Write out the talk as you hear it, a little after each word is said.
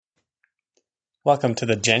Welcome to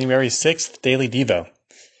the January 6th Daily Devo.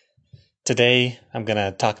 Today I'm going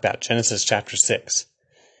to talk about Genesis chapter 6.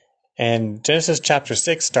 And Genesis chapter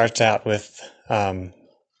 6 starts out with,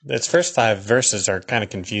 its first 5 verses are kind of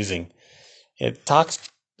confusing. It talks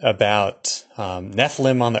about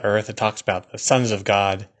Nephilim on the earth. It talks about the sons of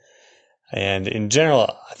God. And in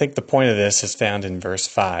general, I think the point of this is found in verse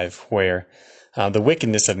 5, where the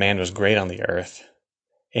wickedness of man was great on the earth,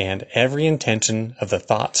 and every intention of the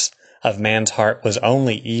thoughts of man's heart was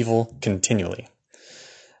only evil continually.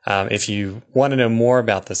 If you want to know more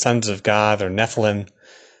about the sons of God or Nephilim,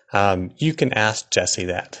 you can ask Jesse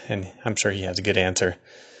that, and I'm sure he has a good answer.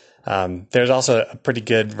 There's also a pretty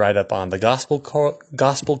good write-up on the Gospel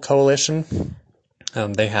Coalition.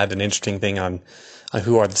 They had an interesting thing on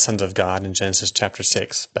who are the sons of God in Genesis chapter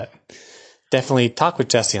 6, but definitely talk with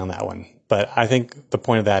Jesse on that one. But I think the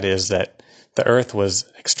point of that is that the earth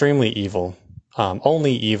was extremely evil,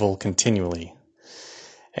 only evil continually.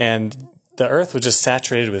 And the earth was just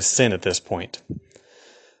saturated with sin at this point.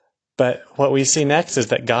 But what we see next is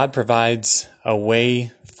that God provides a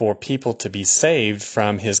way for people to be saved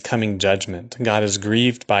from his coming judgment. God is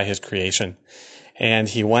grieved by his creation, and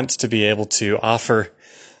he wants to be able to offer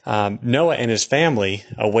Noah and his family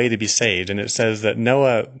a way to be saved. And it says that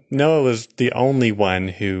Noah was the only one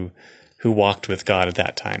who walked with God at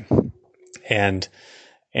that time. And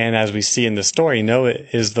as we see in the story, Noah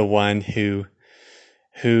is the one who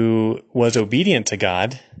was obedient to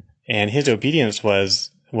God, and his obedience was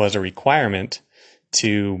a requirement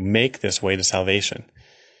to make this way to salvation.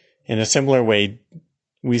 In a similar way,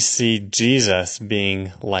 we see Jesus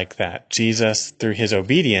being like that. Jesus, through his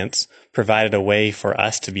obedience, provided a way for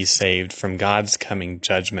us to be saved from God's coming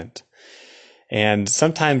judgment. And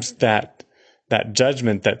sometimes that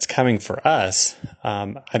judgment that's coming for us,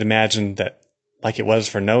 I'd imagine that, like it was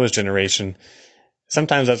for Noah's generation,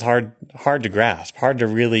 sometimes that's hard to grasp, hard to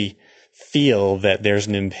really feel that there's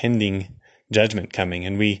an impending judgment coming.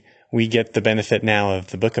 And we get the benefit now of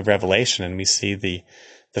the book of Revelation, and we see the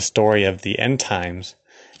story of the end times.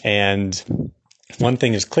 And one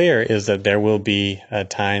thing is clear is that there will be a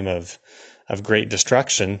time of great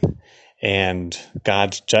destruction, and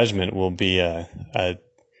God's judgment will be a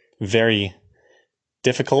very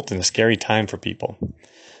difficult and a scary time for people.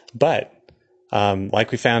 But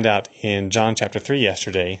like we found out in John chapter 3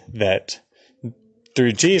 yesterday, that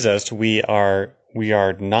through Jesus we are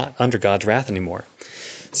not under God's wrath anymore.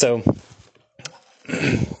 So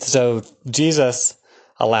Jesus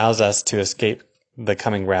allows us to escape the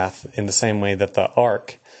coming wrath in the same way that the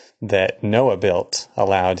ark that Noah built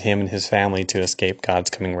allowed him and his family to escape God's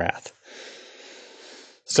coming wrath.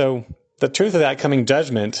 So the truth of that coming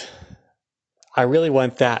judgment, I really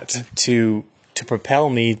want that to propel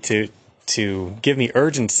me to give me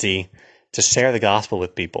urgency to share the gospel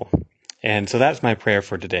with people. And so that's my prayer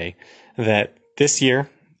for today, that this year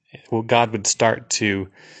God would start to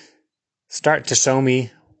show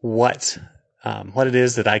me what it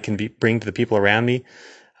is that I can bring to the people around me,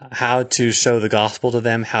 how to show the gospel to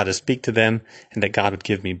them, how to speak to them, and that God would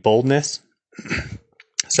give me boldness.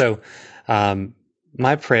 So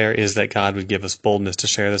my prayer is that God would give us boldness to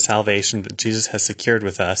share the salvation that Jesus has secured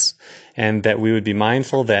with us, and that we would be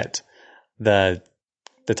mindful that the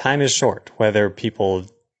time is short, whether people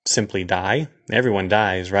simply die. Everyone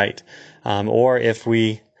dies, right? Or if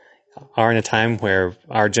we are in a time where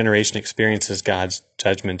our generation experiences God's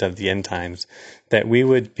judgment of the end times, that we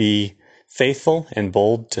would be faithful and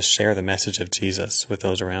bold to share the message of Jesus with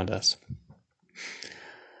those around us.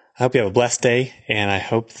 I hope you have a blessed day, and I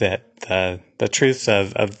hope that the truths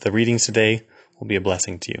of the readings today will be a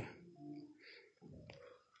blessing to you.